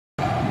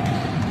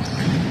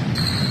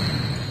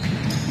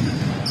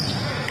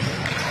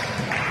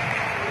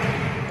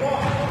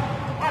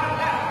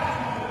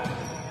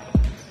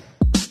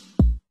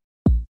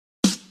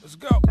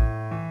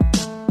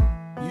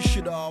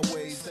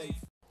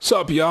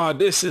What's up, y'all?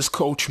 This is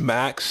Coach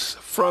Max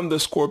from the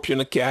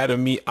Scorpion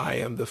Academy. I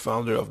am the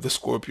founder of the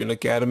Scorpion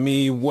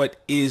Academy. What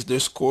is the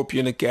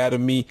Scorpion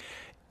Academy?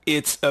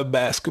 It's a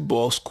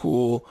basketball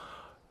school,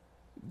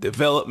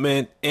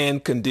 development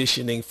and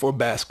conditioning for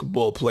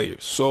basketball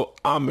players. So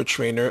I'm a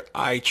trainer.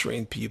 I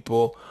train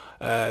people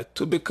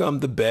to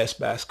become the best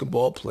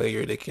basketball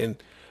player they can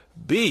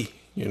be,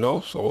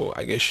 So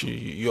I guess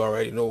you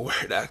already know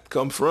where that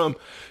come from.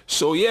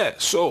 So yeah,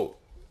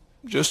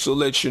 just to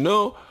let you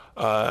know,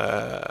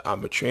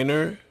 I'm a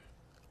trainer.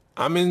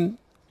 I'm in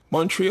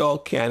Montreal,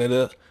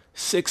 Canada,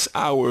 6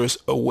 hours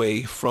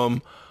away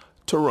from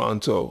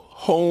Toronto,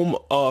 home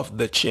of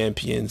the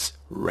champions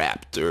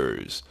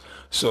Raptors.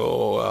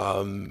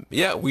 So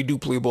yeah, we do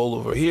play ball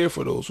over here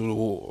for those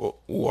who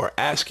are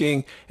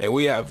asking, and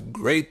we have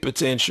great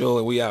potential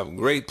and we have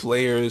great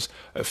players.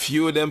 A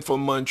few of them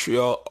from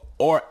Montreal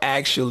are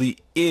actually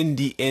in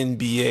the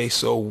NBA,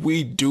 so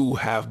we do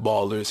have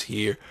ballers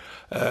here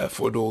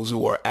for those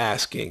who are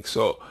asking.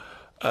 So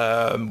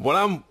what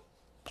I'm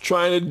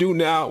trying to do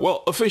now,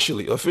 well,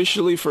 officially,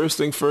 first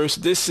thing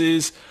first, this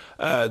is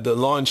the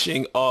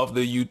launching of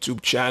the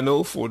YouTube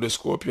channel for the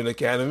Scorpion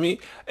Academy.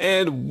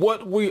 And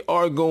what we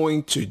are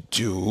going to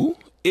do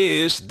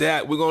is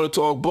that we're going to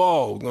talk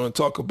ball. We're going to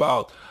talk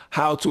about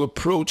how to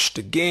approach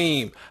the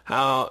game,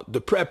 how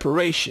the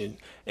preparation,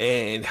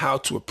 and how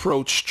to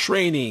approach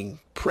training,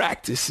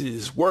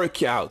 practices,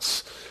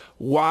 workouts.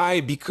 Why?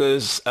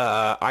 Because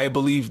I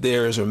believe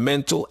there is a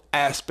mental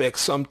aspect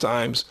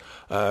sometimes,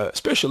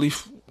 especially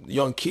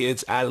young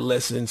kids,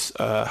 adolescents,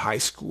 high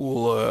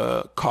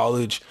school,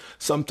 college.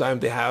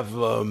 Sometimes they have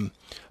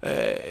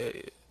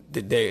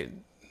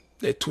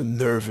they're too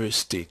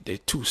nervous, they're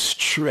too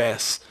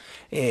stressed,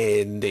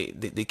 and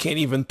they can't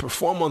even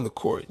perform on the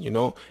court,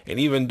 And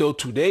even though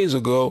 2 days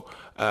ago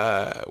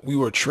we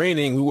were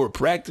training, we were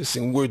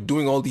practicing, we were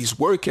doing all these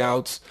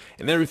workouts,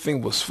 and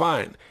everything was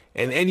fine.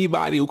 And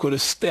anybody who could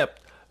have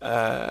stepped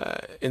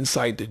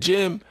inside the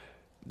gym,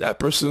 that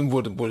person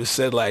would have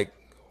said like,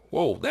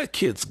 whoa, that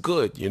kid's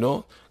good,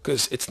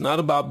 because it's not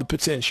about the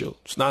potential.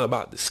 It's not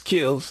about the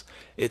skills.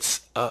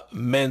 It's a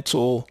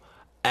mental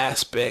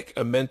aspect,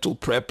 a mental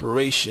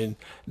preparation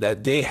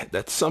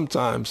that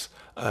sometimes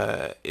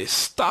is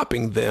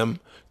stopping them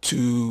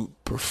to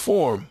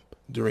perform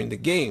during the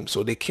game.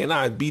 So they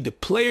cannot be the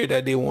player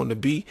that they want to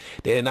be.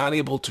 They're not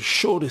able to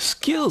show the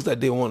skills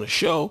that they want to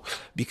show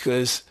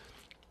because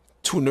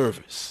too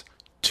nervous,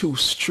 too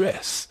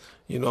stressed,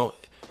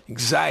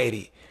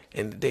 anxiety,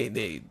 and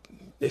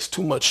there's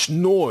too much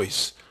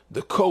noise.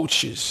 The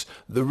coaches,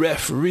 the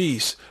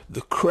referees,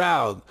 the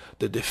crowd,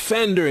 the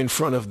defender in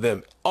front of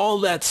them, all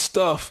that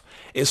stuff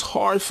is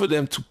hard for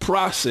them to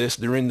process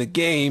during the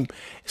game,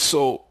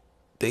 so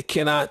they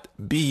cannot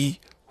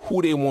be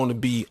who they want to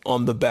be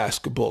on the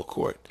basketball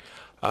court.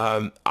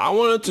 I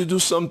wanted to do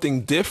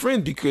something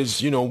different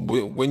because,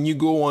 when you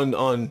go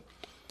on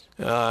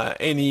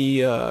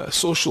any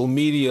social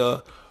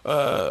media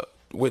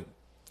with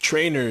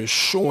trainers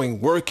showing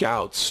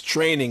workouts,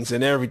 trainings,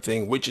 and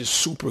everything, which is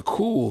super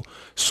cool,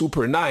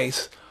 super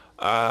nice.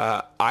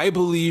 I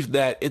believe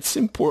that it's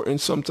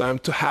important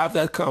sometimes to have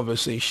that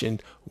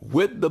conversation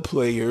with the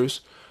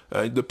players,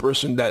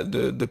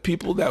 the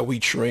people that we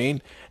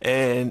train,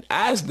 and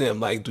ask them,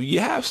 like, do you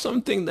have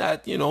something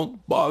that,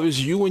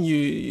 bothers you when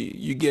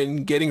you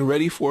getting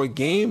ready for a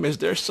game? Is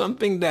there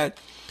something that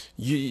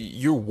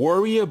you're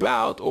worried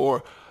about,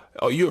 or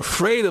are you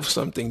afraid of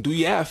something? Do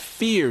you have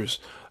fears?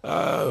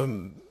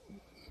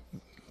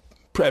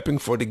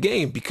 Prepping for the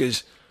game,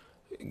 because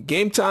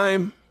game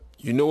time,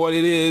 you know what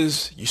it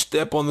is. You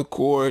step on the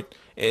court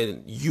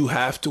and you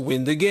have to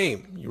win the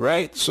game,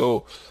 right?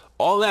 So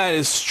all that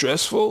is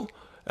stressful.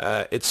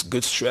 It's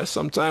good stress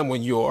sometimes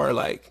when you are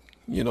like,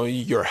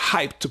 you're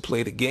hyped to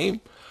play the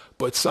game.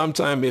 But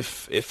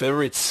sometimes if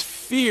ever it's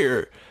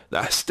fear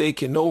that's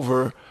taken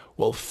over,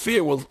 well,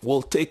 fear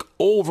will take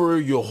over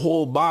your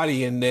whole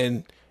body, and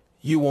then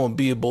you won't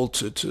be able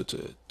to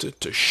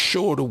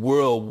show the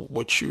world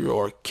what you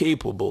are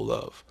capable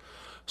of.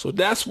 So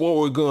that's what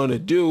we're going to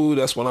do.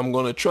 That's what I'm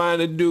going to try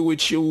to do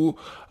with you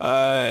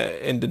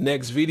in the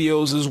next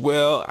videos as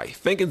well. I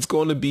think it's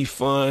going to be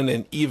fun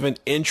and even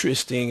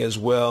interesting as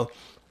well.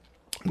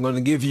 I'm going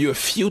to give you a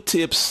few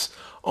tips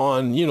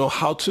on,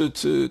 how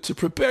to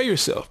prepare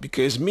yourself,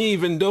 because me,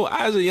 even though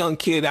as a young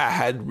kid, I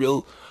had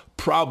real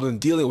problem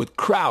dealing with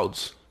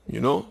crowds.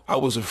 I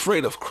was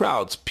afraid of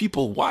crowds,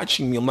 people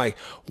watching me. I'm like,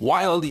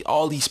 why are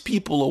all these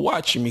people are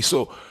watching me?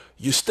 So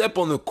you step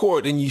on the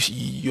court and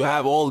you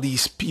have all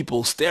these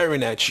people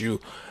staring at you,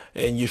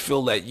 and you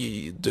feel that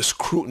the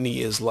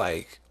scrutiny is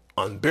like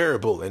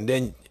unbearable, and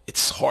then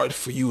it's hard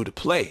for you to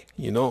play,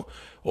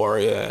 Or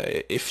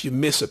if you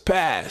miss a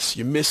pass,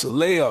 you miss a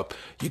layup,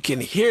 you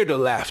can hear the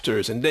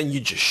laughters, and then you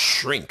just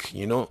shrink,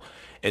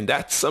 And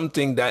that's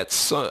something that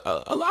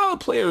a lot of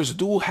players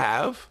do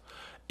have,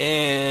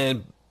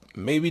 and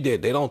maybe they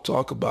don't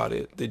talk about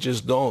it. They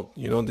just don't,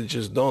 they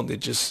just don't. They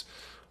just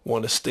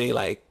want to stay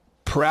like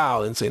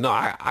proud and say, no,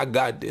 I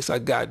got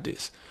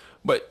this.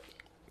 But,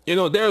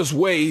 there's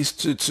ways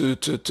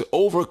to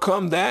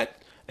overcome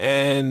that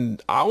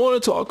and I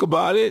want to talk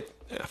about it.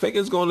 I think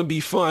it's going to be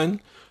fun.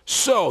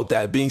 So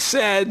that being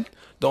said,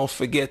 don't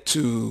forget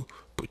to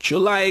put your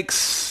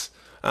likes,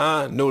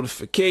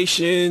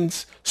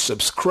 notifications,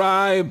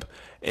 subscribe,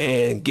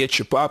 and get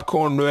your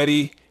popcorn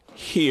ready.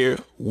 Here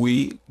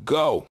we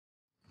go.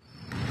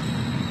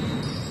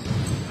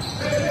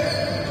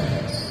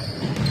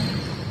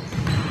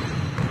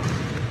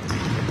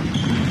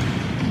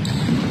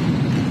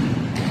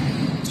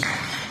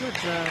 Good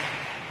job.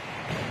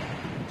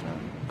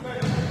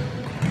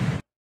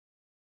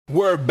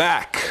 We're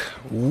back.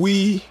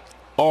 We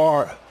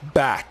are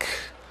back.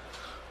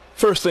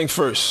 First thing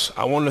first,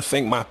 I want to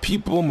thank my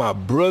people, my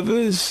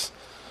brothers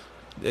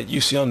that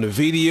you see on the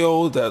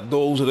video. That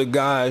those are the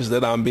guys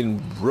that I've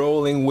been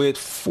rolling with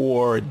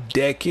for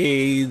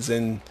decades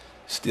and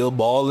still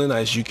balling,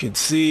 as you can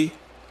see.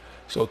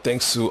 So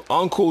thanks to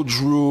Uncle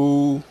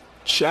Drew,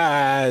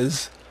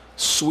 Chaz,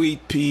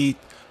 Sweet Pete,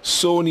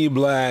 Sony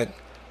Black,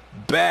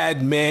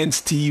 Bad Man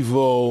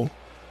Stevo,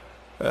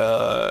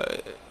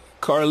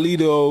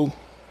 Carlito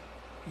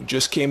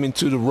just came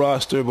into the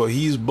roster, but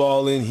he's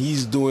balling.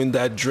 He's doing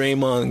that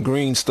Draymond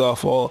Green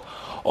stuff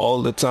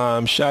all the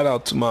time. Shout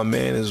out to my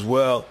man as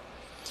well.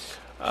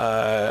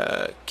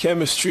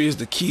 Chemistry is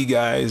the key,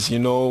 guys. You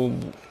know,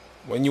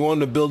 when you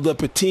want to build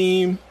up a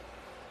team,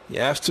 you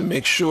have to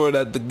make sure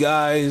that the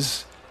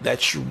guys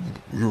that you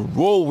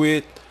roll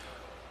with,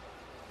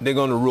 they're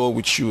going to roll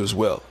with you as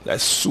well.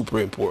 That's super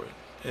important.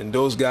 And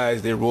those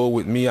guys, they roll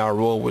with me, I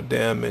roll with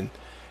them, and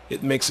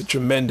it makes a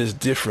tremendous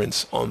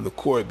difference on the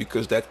court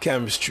because that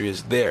chemistry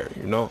is there,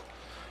 you know.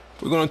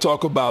 We're going to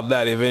talk about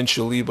that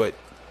eventually,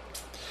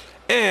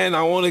 and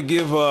I want to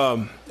give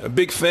a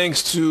big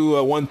thanks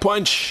to One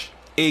Punch,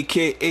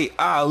 aka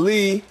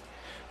Ali,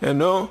 you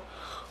know,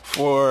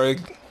 for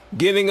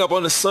getting up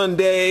on a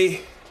Sunday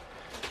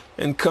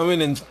and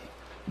coming and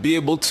be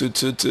able to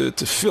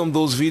film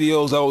those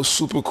videos. That was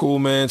super cool,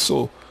 man.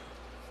 So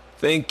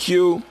thank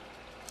you.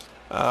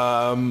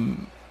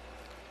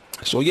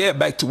 So yeah,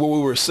 back to what we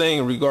were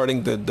saying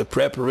regarding the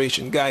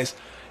preparation, guys.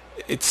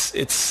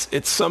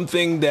 It's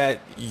something that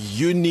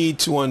you need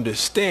to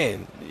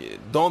understand.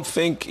 Don't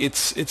think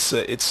it's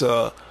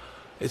a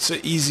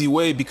easy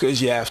way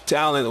because you have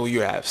talent or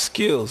you have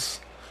skills.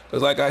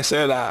 Because like I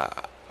said,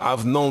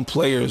 I've known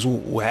players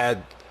who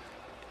had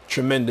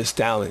tremendous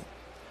talent,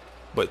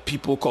 but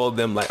people call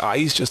them like,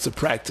 he's just a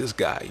practice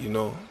guy, you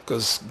know.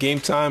 Because game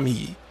time,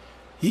 he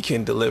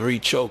can deliver, he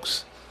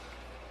chokes,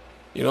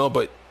 you know.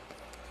 But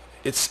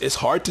it's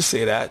hard to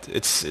say that.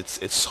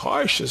 It's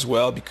harsh as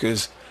well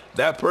because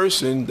that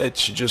person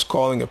that you're just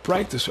calling a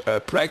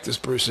practice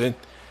person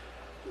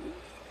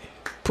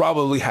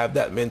probably have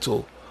that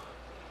mental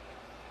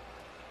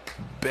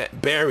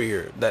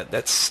barrier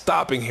that's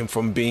stopping him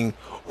from being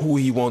who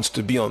he wants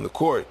to be on the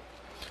court.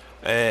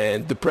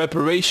 And the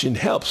preparation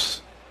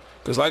helps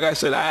because, like I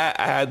said, I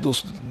had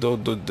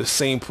the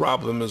same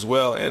problem as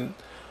well, and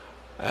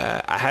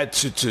I had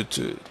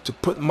to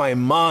put my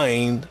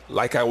mind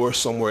like I was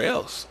somewhere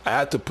else. I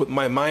had to put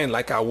my mind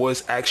like I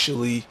was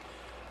actually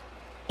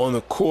on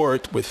the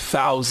court with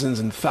thousands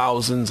and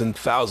thousands and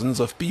thousands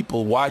of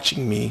people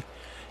watching me,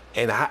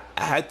 and I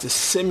had to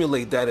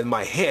simulate that in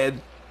my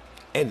head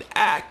and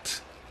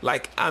act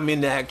like I'm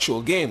in the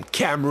actual game.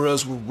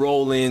 Cameras were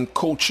rolling,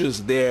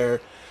 coaches there,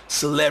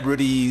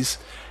 celebrities.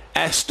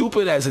 As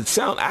stupid as it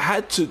sounds, I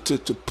had to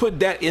put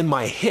that in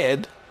my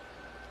head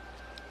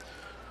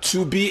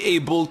to be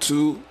able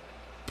to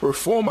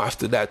perform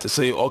after that, to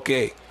say,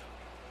 okay,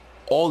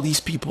 all these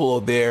people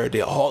are there,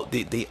 they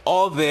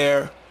all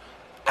there,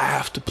 I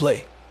have to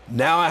play.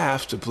 Now I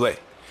have to play.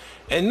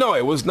 And no,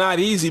 it was not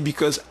easy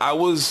because I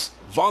was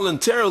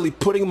voluntarily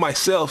putting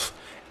myself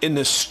in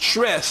the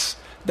stress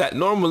that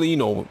normally, you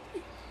know,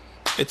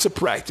 it's a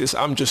practice.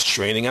 I'm just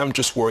training. I'm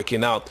just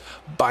working out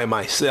by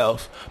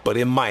myself. But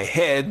in my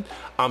head,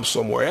 I'm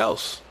somewhere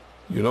else.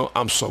 You know,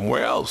 I'm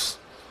somewhere else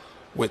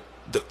with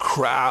the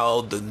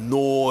crowd, the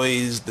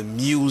noise, the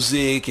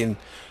music, and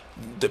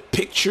the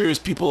pictures.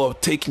 People are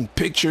taking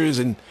pictures,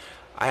 and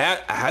I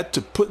had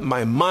to put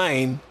my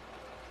mind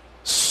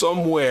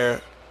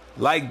somewhere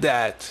like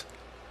that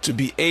to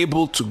be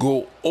able to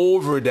go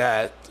over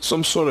that,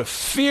 some sort of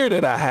fear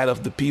that I had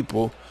of the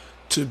people,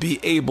 to be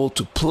able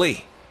to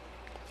play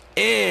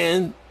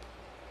and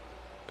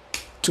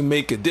to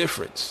make a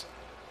difference.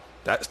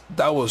 That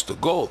was the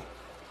goal.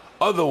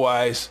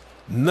 Otherwise,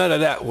 none of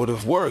that would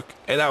have worked,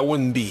 and I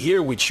wouldn't be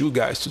here with you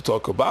guys to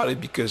talk about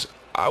it because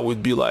I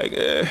would be like,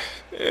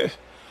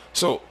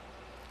 So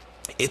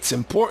it's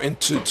important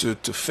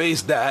to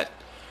face that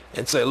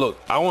and say, look,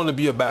 I want to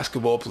be a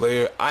basketball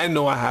player. I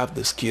know I have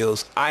the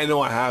skills. I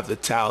know I have the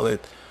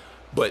talent,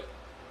 but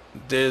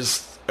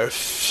there's a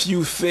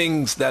few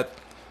things that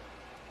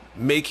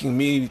making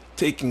me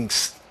taking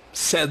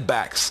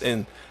setbacks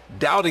and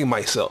doubting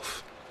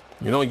myself.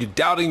 You know, you're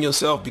doubting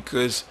yourself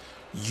because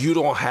you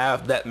don't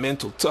have that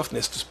mental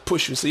toughness to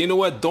push you. Say, you know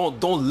what?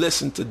 Don't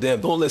listen to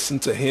them. Don't listen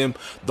to him.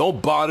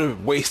 Don't bother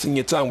wasting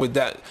your time with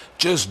that.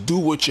 Just do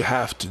what you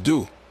have to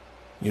do,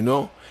 you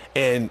know,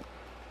 and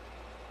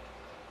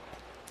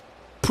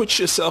put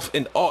yourself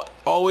in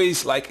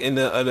always like in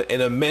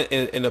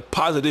a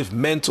positive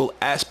mental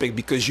aspect,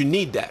 because you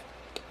need that.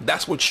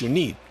 That's what you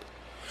need.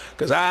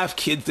 Because I have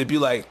kids that be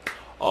like,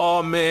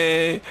 oh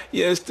man,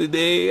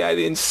 yesterday I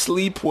didn't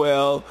sleep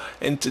well,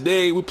 and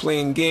today we're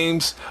playing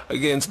games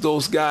against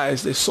those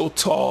guys. They're so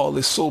tall,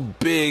 they're so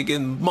big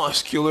and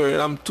muscular,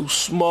 and I'm too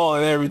small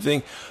and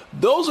everything.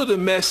 Those are the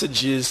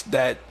messages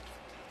that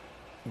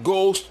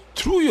goes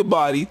through your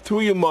body,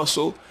 through your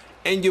muscle,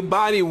 and your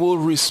body will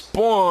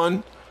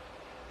respond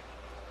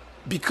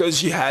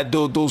because you had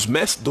those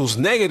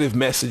negative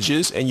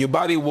messages, and your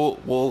body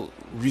will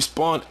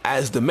respond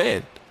as the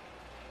man.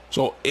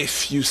 So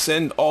if you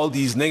send all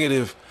these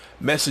negative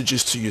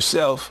messages to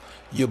yourself,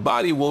 your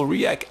body will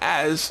react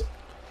as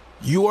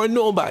you are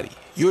nobody.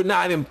 You're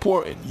not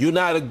important. You're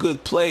not a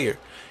good player.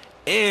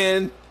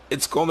 And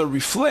it's going to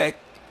reflect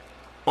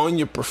on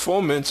your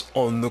performance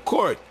on the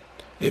court.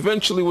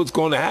 Eventually what's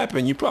going to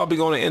happen, you're probably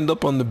going to end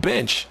up on the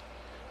bench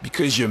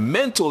because your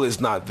mental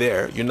is not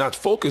there. You're not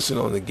focusing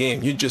on the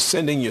game. You're just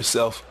sending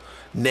yourself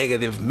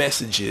negative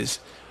messages,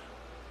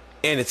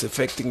 and it's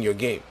affecting your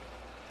game.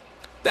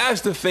 That's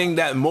the thing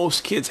that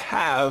most kids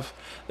have,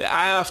 that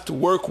I have to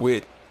work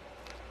with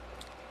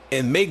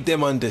and make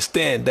them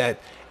understand that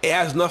it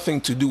has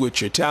nothing to do with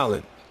your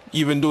talent.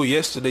 Even though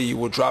yesterday you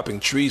were dropping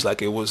trees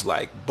like it was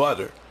like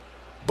butter.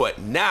 But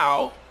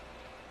now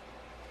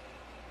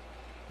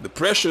the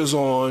pressure's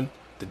on,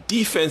 the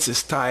defense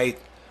is tight,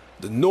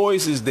 the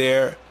noise is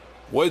there.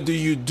 What do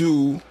you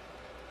do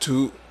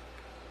to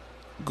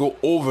go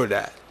over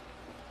that?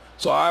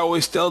 So I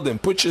always tell them,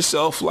 put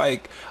yourself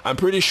like, I'm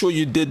pretty sure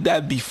you did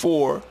that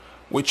before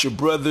with your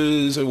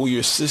brothers or with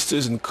your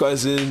sisters and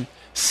cousins,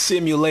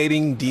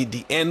 simulating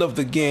the end of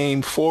the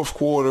game, fourth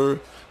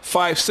quarter,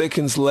 5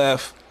 seconds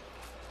left.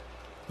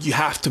 You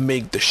have to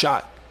make the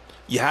shot.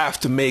 You have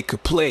to make a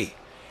play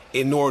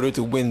in order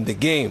to win the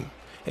game.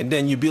 And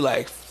then you be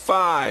like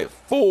 5,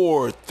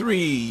 4,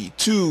 3,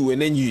 2,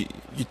 and then you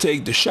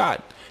take the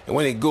shot. And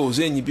when it goes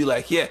in, you be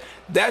like, yeah,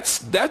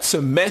 that's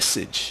a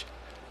message.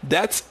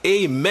 That's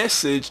a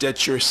message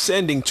that you're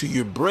sending to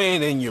your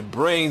brain, and your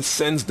brain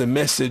sends the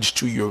message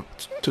to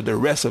the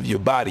rest of your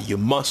body, your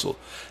muscle.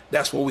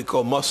 That's what we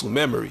call muscle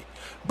memory.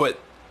 But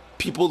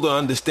people don't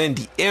understand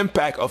the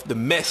impact of the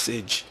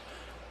message,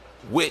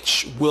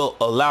 which will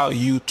allow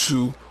you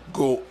to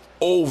go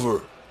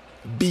over,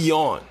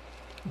 beyond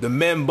the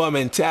Mamba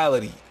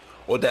mentality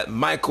or that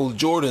Michael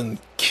Jordan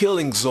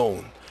killing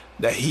zone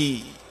that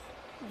he's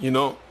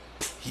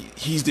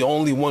the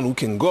only one who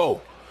can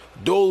go.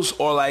 Those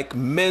are like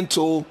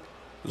mental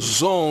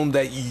zone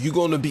that you're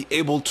going to be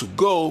able to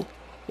go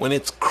when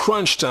it's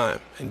crunch time.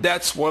 And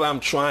that's what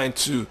I'm trying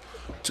to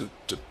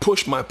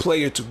push my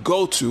player to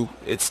go to.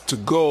 It's to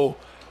go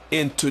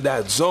into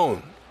that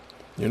zone.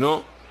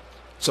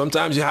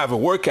 Sometimes you have a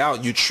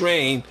workout, you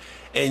train,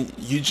 and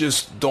you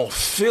just don't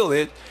feel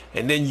it,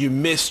 and then you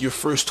miss your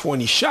first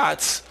 20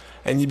 shots,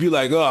 and you be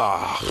like,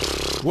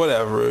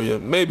 whatever,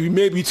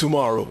 maybe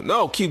tomorrow.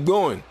 No, keep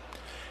going.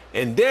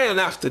 And then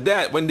after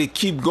that, when they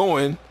keep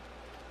going,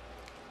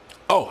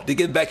 they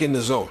get back in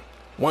the zone.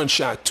 1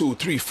 shot, 2,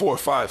 3, 4,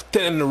 5,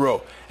 10 in a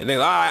row. And then,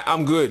 all right,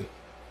 I'm good.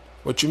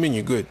 What you mean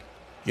you're good?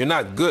 You're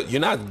not good.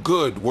 You're not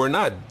good. We're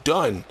not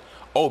done.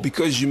 Oh,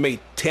 because you made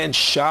 10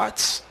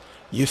 shots,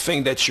 you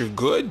think that you're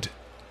good?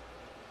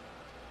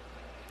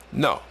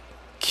 No.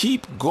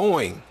 Keep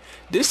going.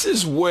 This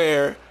is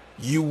where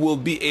you will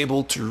be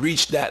able to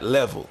reach that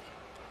level,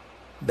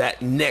 that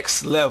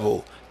next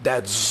level,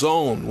 that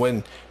zone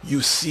when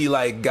you see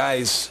like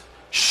guys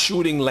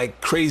shooting like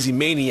crazy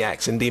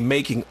maniacs and they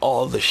making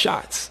all the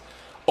shots.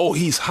 Oh,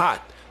 he's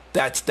hot.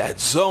 That's that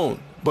zone.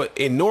 But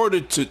in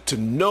order to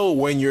know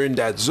when you're in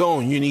that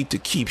zone, you need to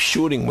keep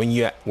shooting when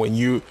you're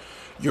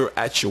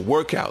at your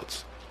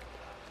workouts.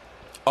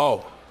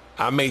 Oh,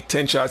 I made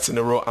 10 shots in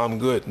a row, I'm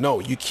good.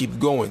 No, you keep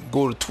going.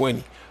 Go to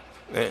 20,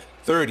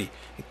 30.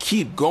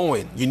 Keep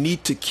going. You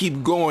need to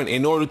keep going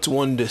in order to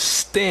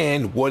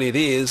understand what it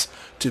is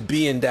to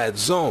be in that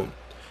zone.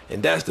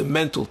 And that's the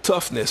mental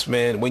toughness,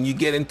 man. When you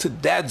get into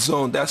that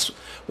zone, that's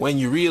when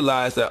you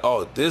realize that,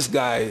 this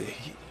guy,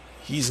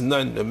 he's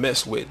nothing to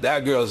mess with.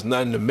 That girl's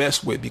nothing to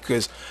mess with,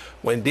 because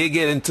when they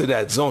get into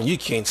that zone, you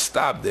can't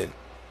stop them.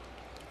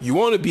 You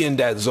want to be in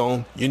that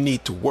zone, you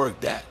need to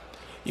work that.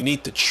 You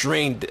need to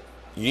train that.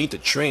 You need to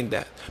train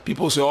that.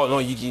 People say,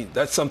 no,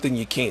 that's something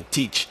you can't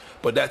teach.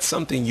 But that's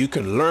something you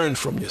can learn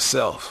from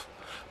yourself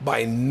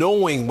by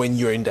knowing when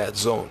you're in that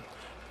zone.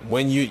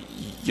 When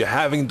you're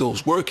having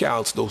those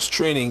workouts, those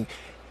training,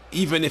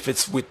 even if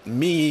it's with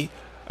me,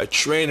 a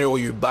trainer, or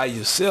you're by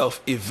yourself,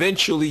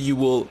 eventually you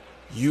will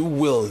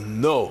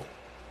know.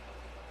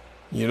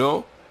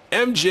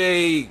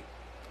 MJ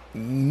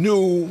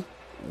knew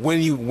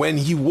when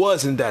he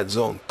was in that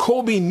zone.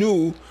 Kobe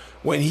knew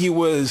when he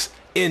was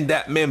in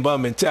that Mamba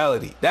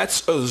mentality.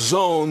 That's a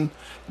zone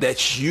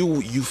that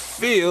you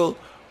feel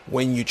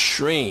when you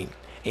train,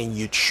 and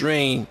you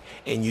train,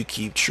 and you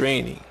keep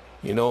training,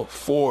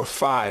 4,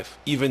 5,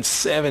 even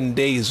 7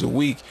 days a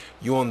week,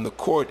 you're on the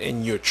court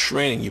and you're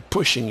training, you're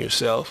pushing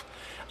yourself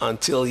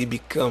until it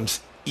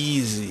becomes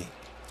easy.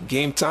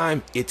 Game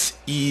time, it's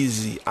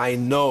easy. I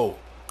know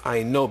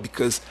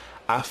because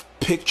I've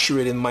pictured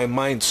it in my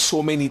mind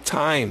so many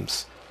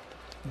times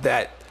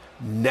that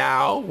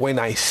now when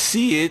I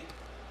see it,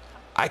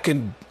 I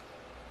can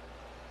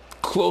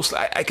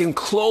I can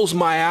close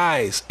my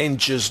eyes and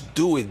just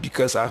do it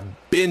because I've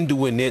been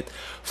doing it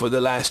for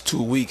the last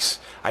 2 weeks.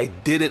 I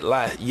did it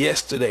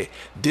yesterday,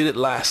 did it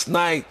last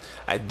night,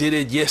 I did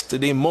it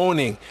yesterday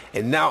morning,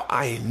 and now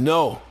I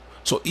know.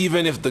 So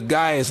even if the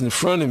guy is in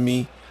front of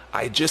me,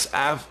 I just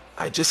have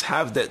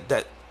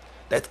that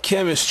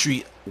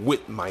chemistry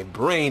with my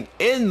brain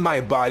and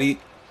my body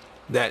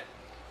that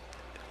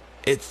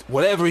it's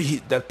whatever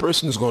that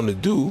person is going to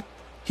do,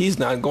 he's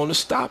not going to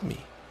stop me,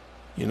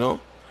 you know?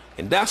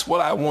 And that's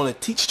what I want to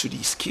teach to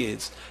these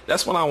kids.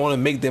 That's what I want to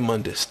make them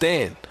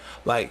understand.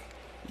 Like,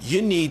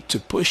 you need to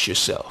push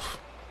yourself.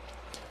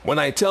 When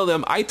I tell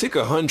them I take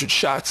 100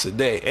 shots a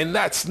day, and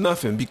that's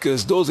nothing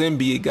because those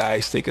NBA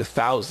guys take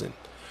 1,000.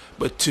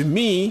 But to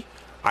me,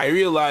 I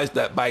realize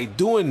that by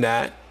doing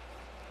that,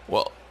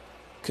 well,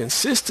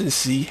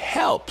 consistency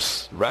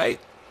helps, right?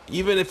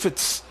 Even if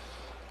it's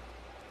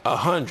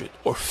 100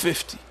 or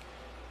 50.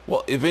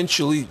 Well,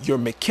 eventually your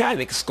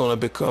mechanics is going to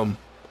become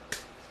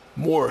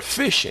more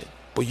efficient,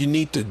 but you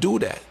need to do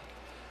that.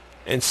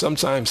 And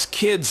sometimes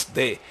kids,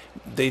 they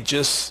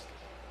just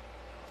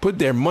put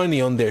their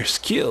money on their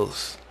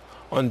skills,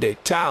 on their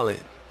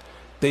talent.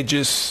 They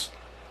just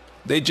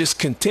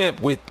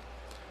content with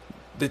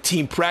the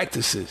team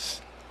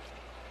practices.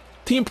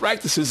 Team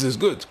practices is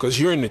good because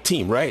you're in the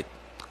team, right?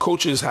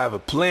 Coaches have a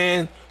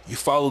plan. You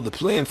follow the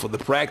plan for the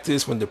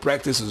practice. When the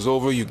practice is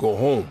over, you go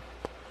home.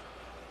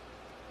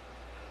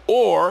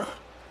 Or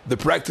the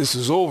practice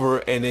is over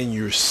and then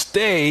you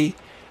stay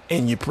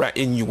and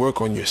you work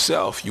on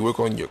yourself. You work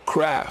on your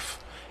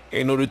craft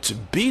in order to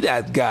be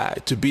that guy,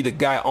 to be the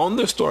guy on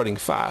the starting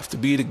five, to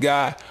be the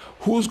guy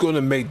who's going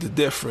to make the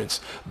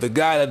difference. The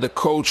guy that the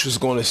coach is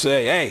going to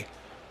say, hey,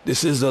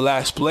 this is the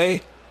last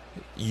play.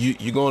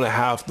 You're going to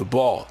have the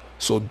ball.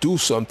 So do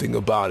something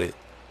about it,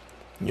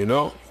 you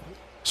know?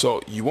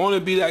 So you want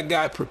to be that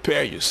guy,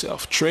 prepare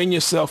yourself, train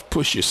yourself,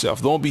 push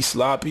yourself. Don't be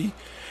sloppy.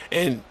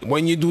 And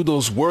when you do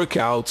those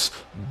workouts,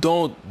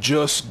 don't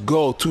just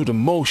go through the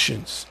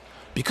motions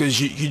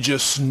because you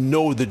just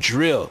know the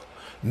drill.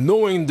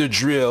 Knowing the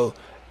drill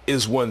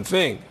is one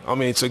thing. I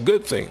mean, it's a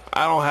good thing.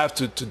 I don't have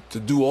to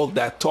do all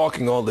that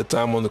talking all the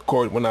time on the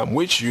court when I'm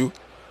with you.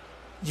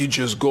 You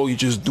just go, you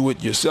just do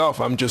it yourself.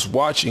 I'm just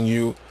watching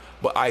you,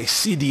 but I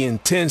see the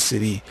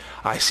intensity.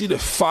 I see the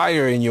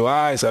fire in your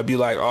eyes. I'd be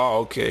like, oh,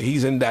 okay,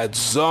 he's in that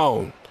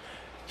zone.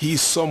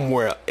 He's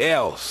somewhere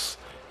else.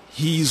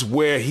 He's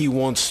where he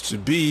wants to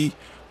be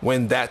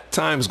when that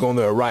time's going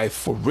to arrive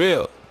for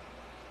real.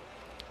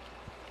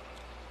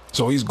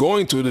 So he's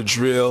going to the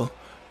drill,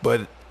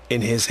 but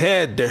in his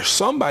head, there's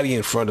somebody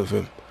in front of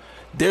him.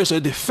 There's a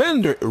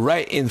defender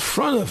right in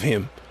front of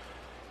him.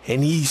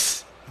 And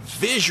he's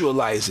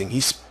visualizing,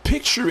 he's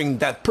picturing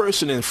that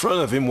person in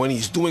front of him when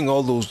he's doing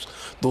all those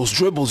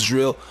dribbles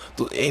drill,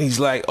 and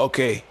he's like,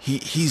 okay,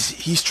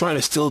 he's trying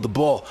to steal the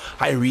ball.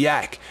 I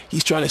react.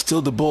 He's trying to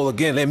steal the ball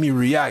again. Let me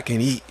react.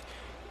 And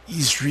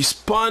he's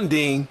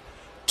responding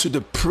to the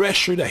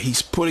pressure that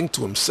he's putting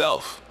to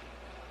himself.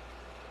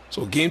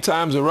 So game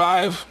times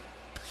arrive.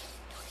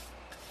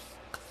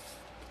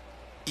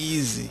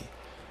 Easy.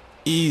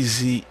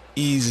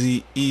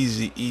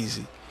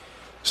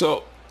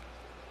 So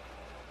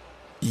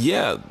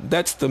yeah,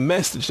 that's the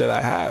message that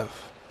I have.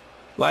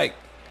 Like,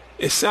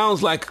 it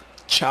sounds like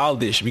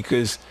childish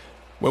because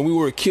when we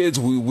were kids,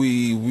 we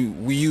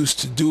used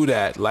to do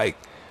that, like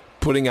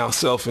putting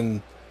ourselves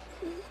in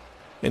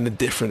a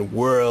different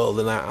world,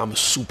 and I'm a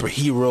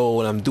superhero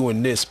and I'm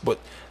doing this. But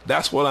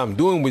that's what I'm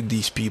doing with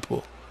these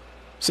people.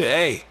 Say,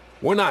 hey,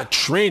 we're not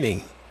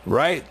training,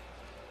 right?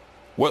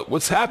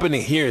 What's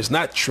happening here is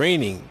not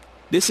training.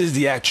 This is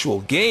the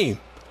actual game.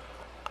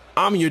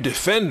 I'm your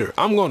defender.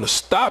 I'm going to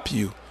stop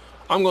you.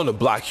 I'm going to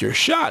block your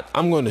shot.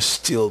 I'm going to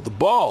steal the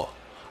ball.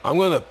 I'm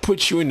going to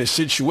put you in a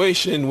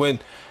situation when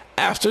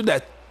after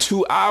that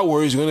 2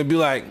 hours, you're going to be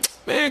like,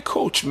 man,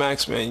 Coach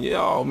Max, man,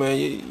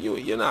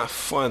 you're not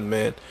fun,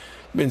 man.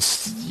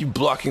 You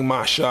blocking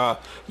my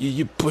shot.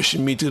 You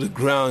pushing me to the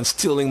ground,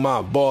 stealing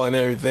my ball and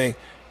everything.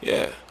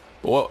 Yeah.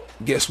 Well,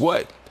 guess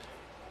what?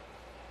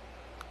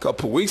 A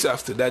couple weeks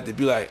after that, they'd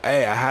be like,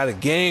 hey, I had a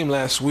game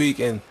last week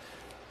and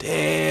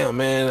damn,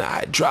 man,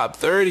 I dropped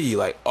 30.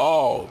 Like,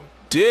 oh,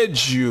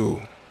 did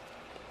you?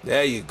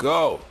 There you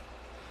go.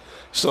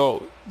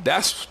 So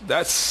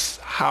that's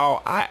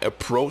how I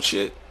approach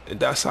it,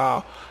 and that's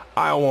how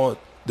I want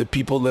the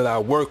people that I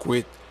work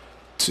with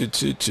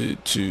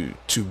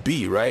to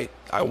be, right?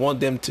 I want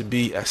them to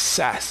be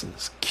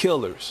assassins,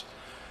 killers.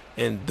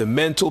 And the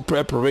mental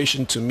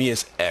preparation to me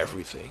is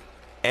everything.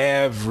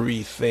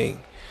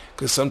 Everything.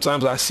 Because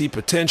sometimes I see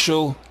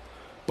potential,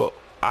 but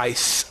I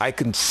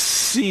can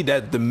see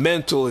that the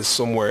mental is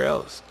somewhere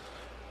else.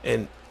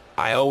 And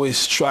I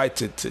always try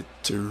to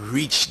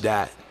reach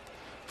that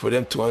for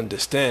them to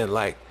understand,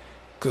 like,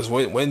 because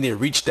when they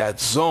reach that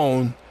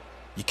zone,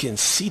 you can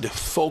see the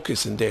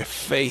focus in their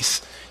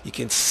face. You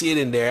can see it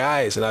in their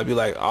eyes. And I'd be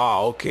like,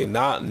 oh, okay,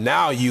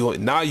 now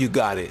you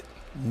got it.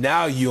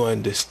 Now you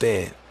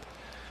understand.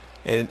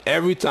 And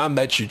every time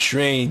that you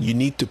train, you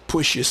need to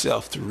push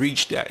yourself to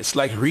reach that. It's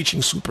like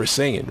reaching Super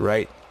Saiyan,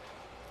 right?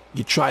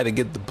 You try to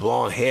get the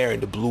blonde hair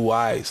and the blue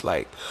eyes,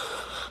 like,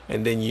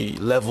 and then you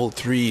level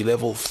 3,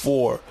 level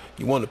 4.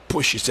 You want to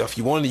push yourself.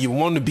 You want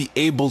to be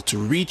able to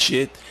reach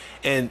it,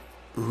 and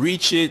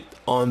reach it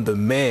on the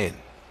man.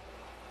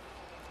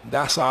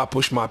 That's how I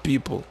push my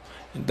people,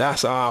 and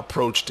that's how I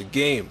approach the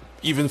game,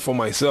 even for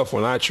myself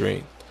when I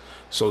train.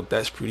 So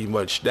that's pretty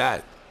much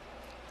that.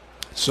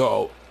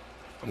 So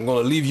I'm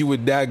gonna leave you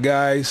with that,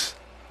 guys.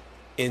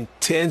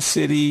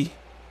 Intensity.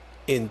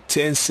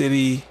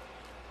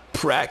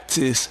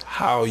 Practice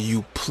how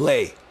you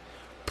play.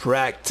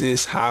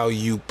 Practice how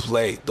you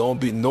play.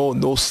 Don't be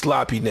no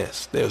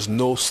sloppiness. There's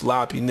no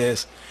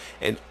sloppiness.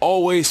 And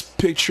always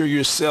picture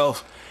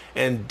yourself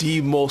in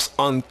the most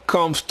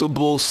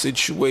uncomfortable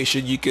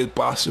situation you could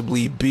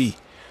possibly be.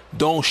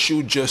 Don't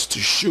shoot just to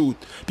shoot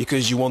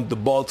because you want the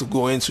ball to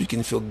go in so you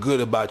can feel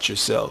good about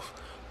yourself.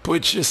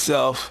 Put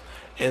yourself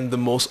in the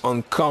most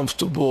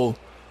uncomfortable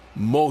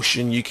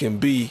motion you can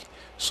be,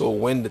 so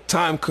when the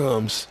time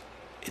comes,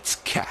 it's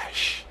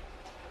cash.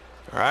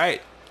 All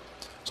right?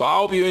 So I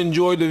hope you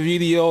enjoyed the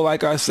video.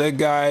 Like I said,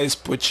 guys,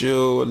 put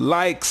your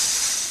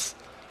likes,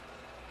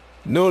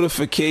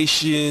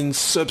 notifications,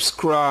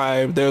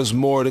 subscribe. There's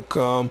more to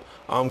come.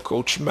 I'm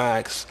Coach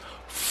Max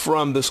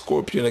from the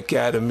Scorpion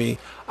Academy.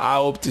 I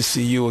hope to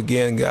see you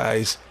again,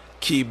 guys.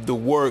 Keep the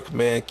work,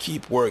 man.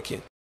 Keep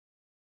working.